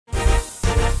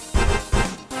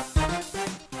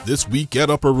This week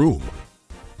at Upper Room,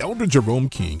 Elder Jerome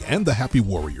King and the Happy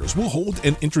Warriors will hold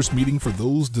an interest meeting for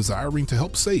those desiring to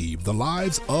help save the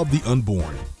lives of the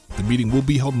unborn. The meeting will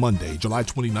be held Monday, July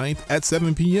 29th at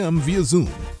 7 p.m. via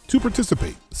Zoom. To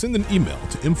participate, send an email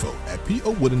to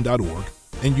info@powooden.org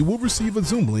and you will receive a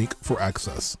Zoom link for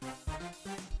access.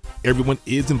 Everyone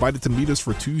is invited to meet us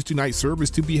for Tuesday night service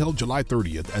to be held July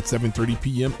 30th at 7:30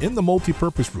 p.m. in the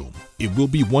multi-purpose room. It will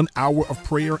be 1 hour of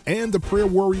prayer, and the prayer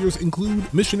warriors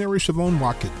include missionary Siobhan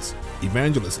Watkins,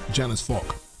 evangelist Janice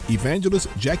Falk, evangelist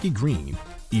Jackie Green,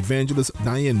 evangelist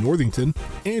Diane Northington,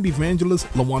 and evangelist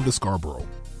LaWanda Scarborough.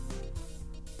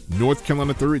 North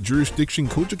Carolina 3rd Jurisdiction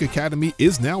Kojic Academy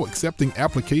is now accepting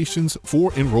applications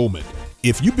for enrollment.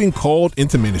 If you've been called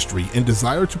into ministry and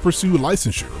desire to pursue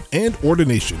licensure and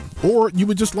ordination, or you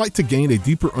would just like to gain a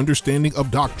deeper understanding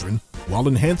of doctrine while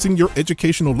enhancing your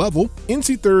educational level,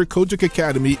 NC 3rd Kojic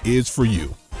Academy is for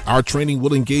you. Our training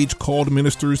will engage called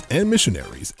ministers and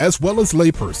missionaries, as well as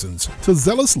laypersons, to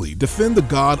zealously defend the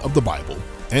God of the Bible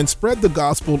and spread the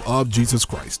gospel of Jesus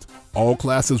Christ. All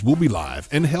classes will be live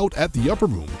and held at the Upper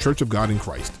Room Church of God in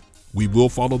Christ. We will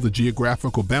follow the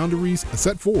geographical boundaries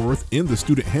set forth in the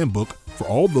student handbook for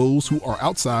all those who are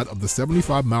outside of the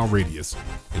 75-mile radius,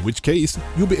 in which case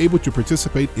you'll be able to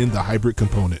participate in the hybrid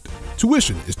component.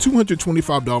 Tuition is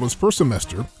 $225 per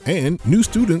semester, and new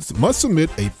students must submit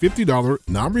a $50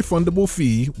 non-refundable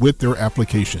fee with their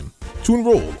application. To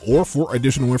enroll or for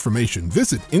additional information,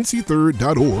 visit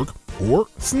nc3rd.org or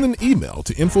send an email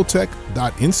to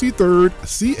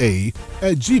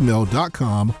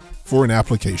infotech.nc3rdca@gmail.com for an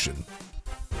application.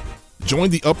 Join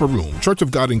the Upper Room Church of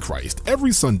God in Christ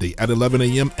every Sunday at 11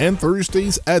 a.m. and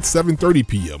Thursdays at 7:30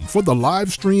 p.m. for the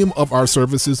live stream of our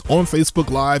services on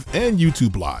Facebook Live and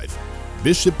YouTube Live.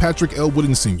 Bishop Patrick L.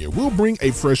 Wooden Sr. will bring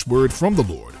a fresh word from the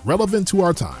Lord relevant to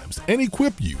our times and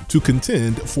equip you to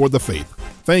contend for the faith.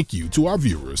 Thank you to our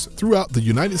viewers throughout the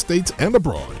United States and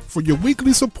abroad for your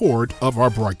weekly support of our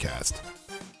broadcast.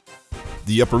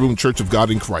 The Upper Room Church of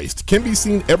God in Christ can be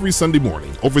seen every Sunday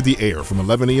morning over the air from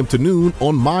 11 a.m. to noon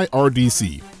on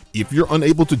MyRDC. If you're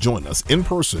unable to join us in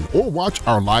person or watch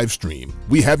our live stream,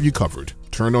 we have you covered.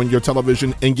 Turn on your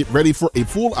television and get ready for a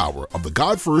full hour of the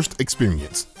God First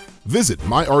experience. Visit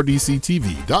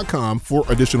myrdctv.com for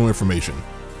additional information.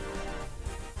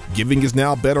 Giving is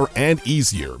now better and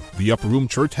easier. The Upper Room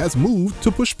Church has moved to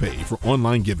PushPay for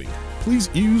online giving. Please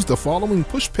use the following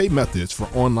PushPay methods for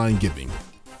online giving.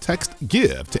 Text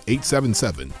GIVE to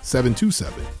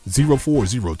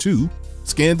 877-727-0402.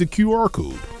 Scan the QR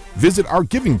code. Visit our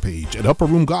giving page at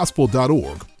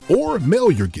upperroomgospel.org or mail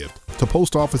your gift to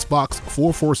Post Office Box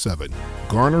 447,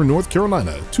 Garner, North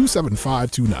Carolina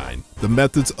 27529. The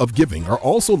methods of giving are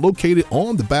also located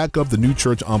on the back of the new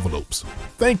church envelopes.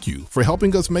 Thank you for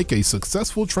helping us make a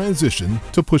successful transition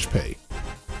to PushPay.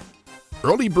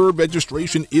 Early bird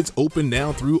registration is open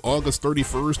now through August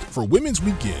 31st for Women's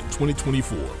Weekend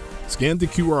 2024. Scan the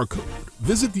QR code,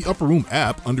 visit the Upper Room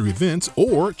app under events,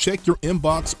 or check your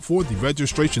inbox for the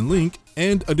registration link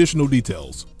and additional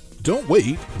details. Don't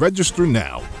wait, register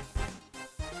now.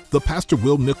 The Pastor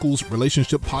Will Nichols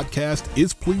Relationship Podcast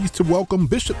is pleased to welcome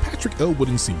Bishop Patrick L.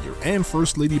 Wooden Sr. and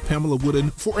First Lady Pamela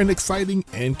Wooden for an exciting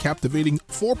and captivating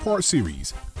 4-part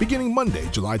series beginning Monday,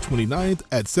 July 29th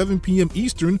at 7 p.m.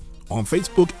 Eastern on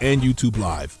Facebook and YouTube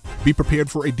Live. Be prepared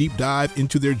for a deep dive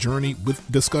into their journey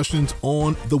with discussions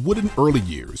on the Wooden early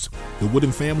years, the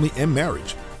Wooden family and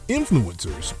marriage,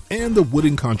 influencers, and the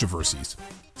Wooden controversies.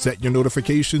 Set your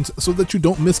notifications so that you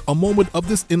don't miss a moment of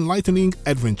this enlightening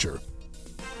adventure.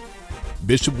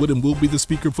 Bishop Wooden will be the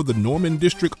speaker for the Norman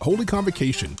District Holy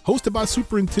Convocation, hosted by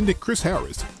Superintendent Chris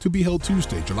Harris, to be held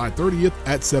Tuesday, July 30th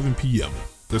at 7 p.m.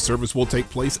 The service will take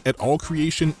place at All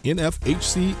Creation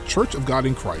NFHC Church of God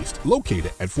in Christ,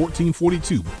 located at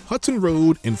 1442 Hudson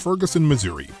Road in Ferguson,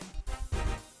 Missouri.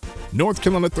 North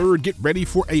Carolina 3rd, get ready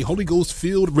for a Holy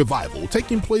Ghost-filled revival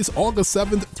taking place August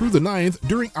 7th through the 9th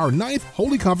during our 9th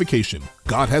Holy Convocation.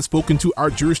 God has spoken to our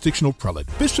jurisdictional prelate,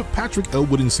 Bishop Patrick L.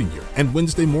 Wooden Sr., and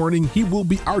Wednesday morning he will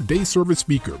be our day service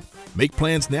speaker. Make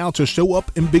plans now to show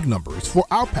up in big numbers for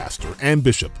our pastor and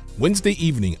bishop. Wednesday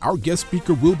evening, our guest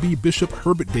speaker will be Bishop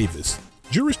Herbert Davis,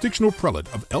 jurisdictional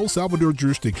prelate of El Salvador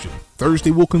jurisdiction.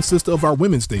 Thursday will consist of our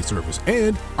Women's Day service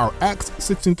and our Acts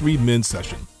 6 and 3 men's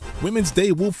session. Women's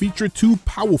Day will feature 2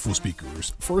 powerful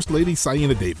speakers, First Lady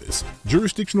Sienna Davis,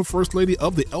 jurisdictional First Lady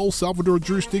of the El Salvador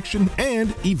jurisdiction,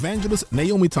 and Evangelist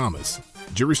Naomi Thomas,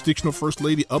 jurisdictional First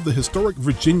Lady of the historic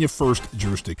Virginia First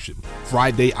jurisdiction.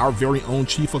 Friday, our very own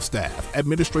Chief of Staff,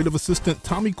 Administrative Assistant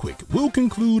Tommy Quick, will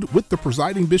conclude with the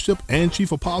presiding Bishop and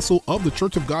Chief Apostle of the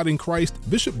Church of God in Christ,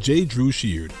 Bishop J. Drew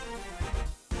Sheard.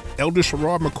 Elder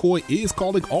Sherrod McCoy is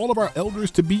calling all of our elders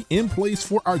to be in place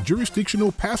for our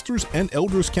jurisdictional pastors and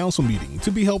elders council meeting to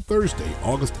be held Thursday,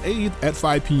 August 8th at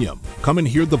 5 p.m. Come and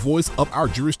hear the voice of our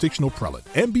jurisdictional prelate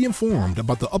and be informed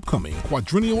about the upcoming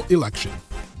quadrennial election.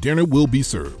 Dinner will be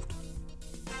served.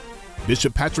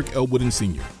 Bishop Patrick L. Wooden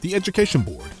Sr., the Education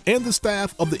Board, and the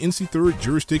staff of the NC 3rd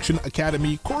Jurisdiction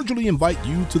Academy cordially invite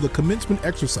you to the commencement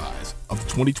exercise of the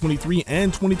 2023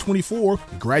 and 2024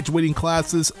 graduating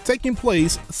classes taking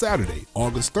place Saturday,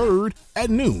 August 3rd at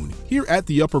noon here at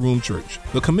the Upper Room Church.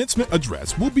 The commencement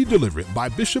address will be delivered by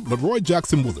Bishop Leroy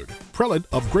Jackson Willard, prelate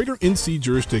of Greater NC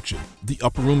Jurisdiction. The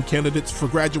Upper Room candidates for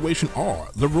graduation are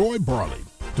Leroy Barley,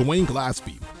 Dwayne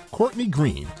Glaspie, Courtney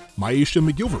Green, Maisha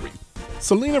McGilvery,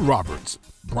 Selena Roberts,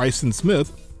 Bryson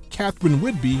Smith, Catherine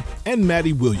Whitby, and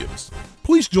Maddie Williams.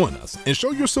 Please join us and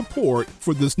show your support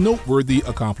for this noteworthy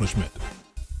accomplishment.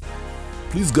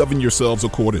 Please govern yourselves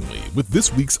accordingly with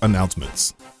this week's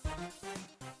announcements.